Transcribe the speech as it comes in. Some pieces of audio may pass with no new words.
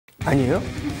아니에요?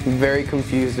 I'm very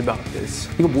confused about this.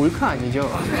 이거 몰카 아니죠?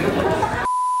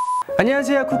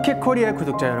 안녕하세요, 쿠키 코리아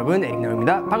구독자 여러분,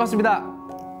 에릭남입니다. 반갑습니다.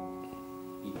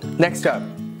 Next up,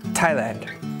 Thailand.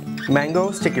 Mango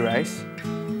sticky rice.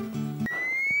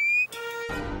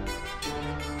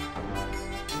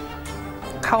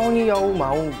 카오니요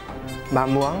마우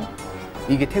마무앙.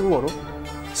 이게 태국어로.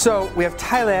 So we have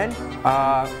Thailand.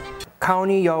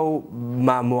 카오니요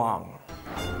마무앙.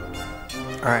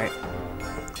 All right.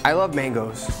 I love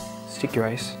mangoes. Sticky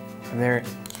rice. And there.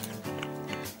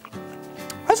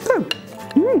 That's good.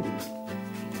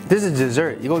 This is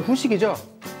dessert. 이건 후식이죠?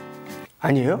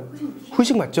 아니에요?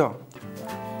 후식 맞죠?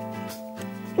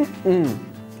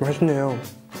 맛있네요.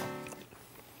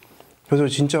 그래서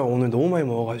진짜 오늘 너무 많이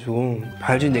먹어가지고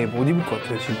바지 내일 못 입을 것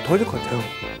같아요. 지금 터질 것 같아요.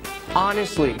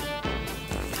 Honestly,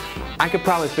 I could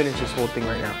probably finish this whole thing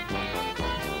right now.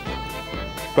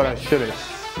 But I shouldn't.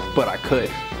 But I could.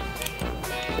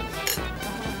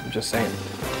 I'm just saying.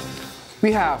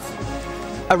 We have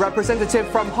a representative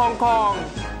from Hong Kong.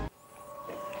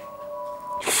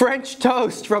 French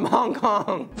toast from Hong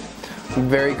Kong. I'm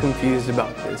very confused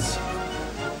about this.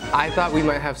 I thought we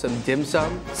might have some dim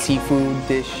sum, seafood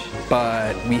dish,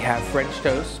 but we have French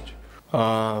toast.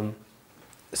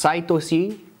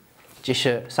 사이토시,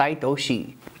 지시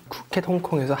사이토시. 푸켓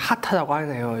홍콩에서 핫하다고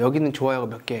하네요. 여기는 좋아요가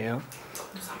몇 개예요?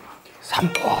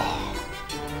 3.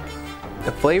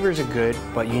 The flavors are good,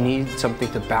 but you need something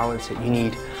to balance it. You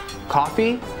need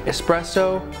coffee,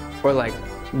 espresso, or like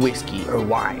whiskey or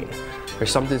wine, or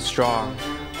something strong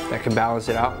that can balance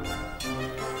it out.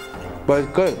 But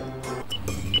it's good.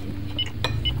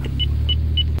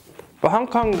 But Hong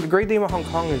Kong, the great thing about Hong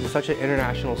Kong is it's such an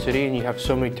international city and you have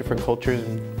so many different cultures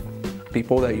and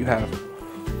people that you have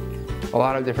a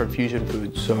lot of different fusion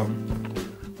foods, so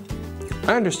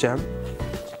I understand.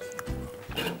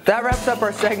 That wraps up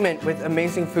our segment with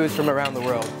amazing foods from around the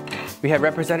world. We had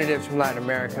representatives from Latin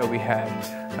America, we had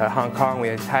Hong Kong, we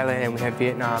had Thailand, and we had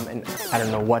Vietnam, and I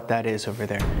don't know what that is over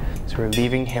there. So we're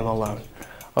leaving him alone.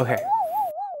 Okay.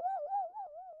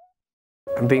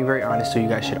 I'm being very honest, so you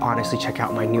guys should honestly check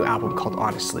out my new album called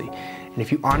Honestly. And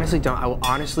if you honestly don't, I will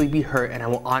honestly be hurt, and I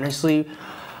will honestly,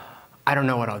 I don't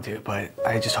know what I'll do, but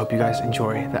I just hope you guys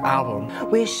enjoy the album.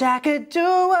 Wish I could do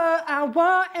what I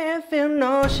want and feel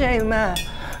no shame.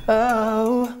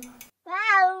 Oh.